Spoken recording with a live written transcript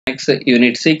Next,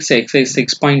 Unit 6, Exercise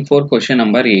 6.4, question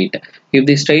number 8. If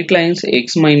the straight lines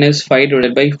x minus 5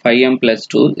 divided by 5m plus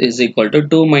 2 is equal to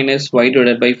 2 minus y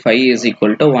divided by 5 is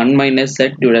equal to 1 minus z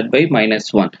divided by minus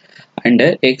 1 and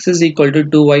x is equal to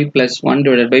 2y plus 1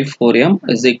 divided by 4m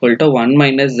is equal to 1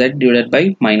 minus z divided by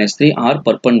minus 3 are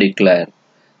perpendicular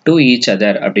to each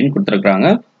other அப்படின்னு கொடுத்திருக்காங்க.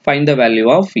 Find the value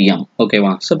of m.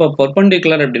 ஓகேவா? So இப்போ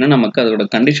perpendicular அப்படின்னா நமக்கு அதோட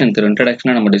condition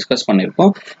இன்ட்ரடக்ஷனை நம்ம discuss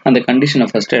பண்ணியிருக்கோம். அந்த கண்டிஷனை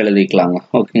ஃபர்ஸ்ட் எழுதிக்கலாங்க.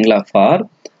 ஓகேங்களா? For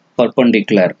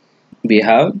perpendicular we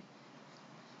have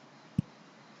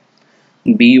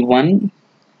b1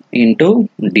 into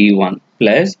d1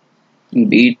 plus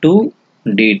b2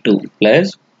 d2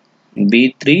 plus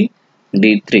b3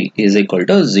 d3 is equal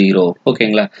to 0.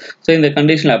 ஓகேங்களா? ஸோ இந்த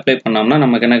கண்டிஷனில் அப்ளை பண்ணோம்னா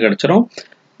நமக்கு என்ன கிடைச்சிரும்?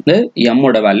 இந்த m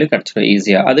ஓட வேல்யூ கிடைச்சிடும்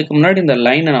ஈஸியா. அதுக்கு முன்னாடி இந்த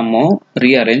லைனை நம்ம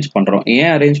ரீஅரேஞ்ச் பண்றோம்.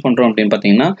 ஏன் அரேஞ்ச் பண்றோம் அப்படின்னு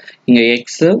பாத்தீங்கன்னா இங்க x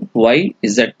y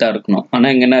z தான் இருக்கணும். ஆனா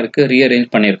இங்க என்ன இருக்கு? ரீஅரேஞ்ச்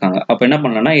பண்ணிருக்காங்க. அப்ப என்ன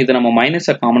பண்ணலாம்னா இது நம்ம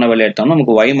மைனஸை காமனா வெளிய எடுத்தோம்னா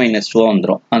நமக்கு y minus 2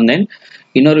 வந்துரும். and then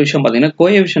இன்னொரு விஷயம் பாத்தீங்கன்னா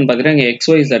கோஎஃபிஷியன்ட் பாத்தீங்கன்னா இங்க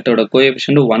x y z ஓட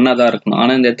கோஎஃபிஷியன்ட் 1 தான் இருக்கணும்.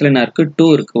 ஆனா இந்த இடத்துல என்ன இருக்கு? 2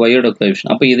 இருக்கு y ஓட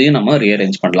கோஎஃபிஷியன்ட். அப்ப இதையும் நம்ம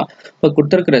ரீஅரேஞ்ச் பண்ணலாம். இப்ப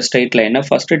கொடுத்திருக்கிற ஸ்ட்ரைட் லைனை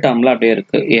ஃபர்ஸ்ட் டேர்ம்ல அப்படியே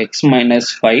இருக்கு. x minus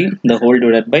 5 the whole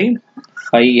divided by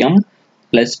 5m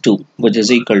plus 2 which is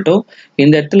equal to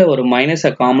இந்த இடத்துல ஒரு மைனஸை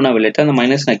காமனா வெளியிட்டு அந்த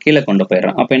மைனஸ் நான் கீழே கொண்டு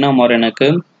போயிடுறேன். அப்ப என்ன மாறும் எனக்கு?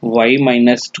 y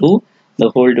minus 2 the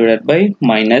whole divided by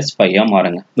minus 5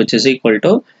 மாறுங்க which is equal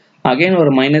to again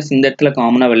ஒரு மைனஸ் இந்த இடத்துல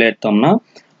காமனா வெளியிட்டோம்னா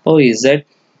z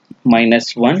minus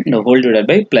 1 the whole divided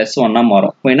by plus 1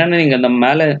 மாறும். என்னன்னா நீங்க அந்த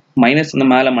மேல மைனஸ் இந்த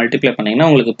மேல மல்டிப்ளை பண்ணீங்கன்னா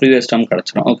உங்களுக்கு ப்ரீவியஸ் டேர்ம்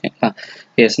கிடைச்சிடும். ஓகேங்களா?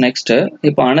 எஸ். நெக்ஸ்ட்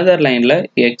இப்போ அனதர் லைன்ல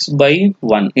x by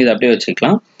 1 இது அப்படியே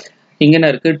வச்சுக்கலாம். இங்க என்ன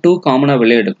இருக்கு? 2 காமனா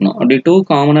வெளியே எடுக்கணும். அப்படி 2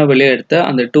 காமனா வெளியே எடுத்து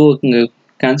அந்த 2 இங்க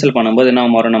கேன்சல் பண்ணும்போது என்ன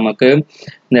மாறும் நமக்கு?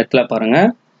 இந்த இடத்துல பாருங்க.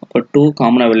 அப்போ 2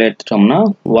 காமனா வெளியே எடுத்துட்டோம்னா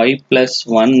y plus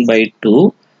 1 by 2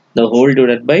 the whole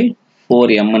divided by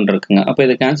 4m இருக்குங்க. அப்போ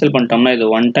இதை கேன்சல் பண்ணிட்டோம்னா இது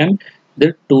 1 டைம் இது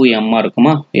 2m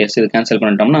இருக்குமா? எஸ். இது கேன்சல்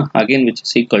பண்ணிட்டோம்னா again which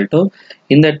is equal to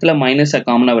இந்த இடத்துல மைனஸை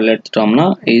காமனா வெளியே எடுத்துட்டோம்னா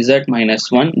z minus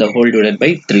 1 the whole divided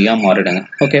by 3 மாறிடுங்க.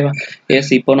 ஓகேவா?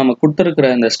 எஸ். இப்போ நம்ம கொடுத்துருக்கிற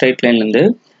இந்த ஸ்ட்ரைட் லைன்ல இருந்து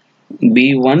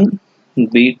b1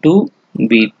 b2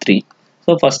 b3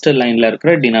 so first lineல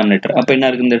இருக்கிற denominator அப்ப என்ன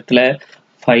இருக்கு இந்த இடத்துல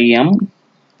 5m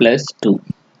plus 2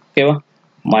 ஓகேவா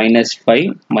minus 5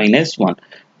 minus 1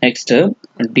 next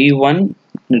d1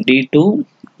 d2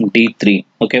 d3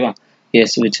 ஓகேவா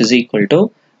yes which is equal to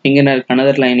இங்க என்ன இருக்கு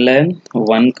another lineல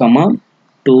 1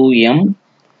 2m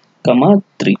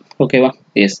 3 ஓகேவா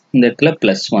yes இந்த இடத்துல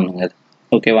plus 1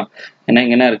 ஓகேவா ஏன்னா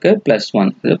இங்க என்ன இருக்கு +1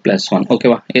 இது +1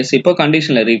 ஓகேவா எஸ் இப்போ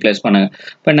கண்டிஷன்ல ரீப்ளேஸ் பண்ணுங்க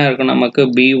இப்போ என்ன இருக்கு நமக்கு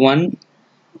b1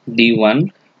 d1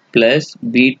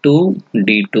 b2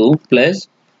 d2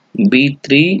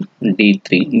 b3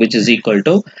 d3 which is equal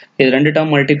to இது ரெண்டு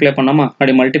டேர்ம் மல்டிப்ளை பண்ணோமா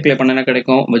அப்படி மல்டிப்ளை பண்ணா என்ன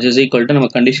கிடைக்கும் which is equal to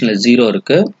நம்ம கண்டிஷன்ல 0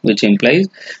 இருக்கு which implies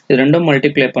இது ரெண்டும்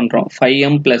மல்டிப்ளை பண்றோம்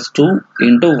 5m +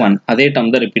 2 * 1 அதே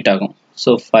டேர்ம் தான் ரிப்பீட் ஆகும்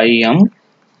so 5m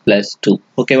plus 2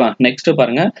 ஓகேவா நெக்ஸ்ட்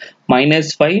பாருங்க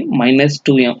 -5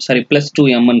 -2m சாரி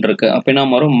 +2m ன்னு இருக்கு அப்ப என்ன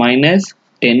மாறும்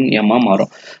 -10m மாறும்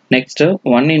நெக்ஸ்ட்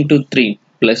 1 * 3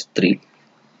 + 3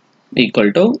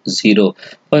 = 0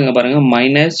 இப்போ இங்க பாருங்க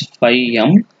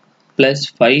 -5m +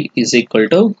 5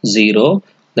 = 0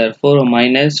 therefore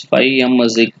 -5m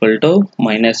 =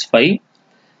 -5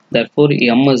 therefore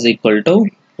m =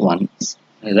 1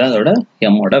 இதான் அதோட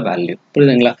m ஓட வேல்யூ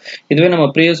புரியுதுங்களா இதுவே நம்ம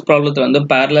ப்ரீவியஸ் ப்ராப்ளத்துல வந்து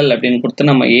parallel அப்படினு கொடுத்து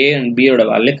நம்ம a and b ஓட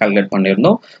வேல்யூ கால்குலேட்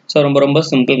பண்ணிருந்தோம் சோ ரொம்ப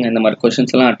சிம்பிள்ங்க இந்த மாதிரி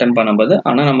क्वेश्चंस எல்லாம் அட்டெண்ட் பண்ணும்போது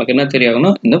ஆனா நமக்கு என்ன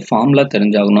தெரியாகணும் இந்த ஃபார்முலா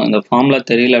தெரிஞ்சாகணும் இந்த ஃபார்முலா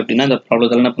தெரியல அப்படினா இந்த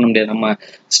ப்ராப்ளத்துல என்ன பண்ண முடியாது நம்ம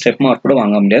ஸ்டெப் மார்க் கூட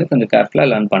வாங்க முடியாது கொஞ்சம் கேர்ஃபுல்லா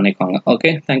லேர்ன் பண்ணிக்கோங்க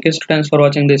okay thank you students for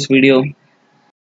watching this video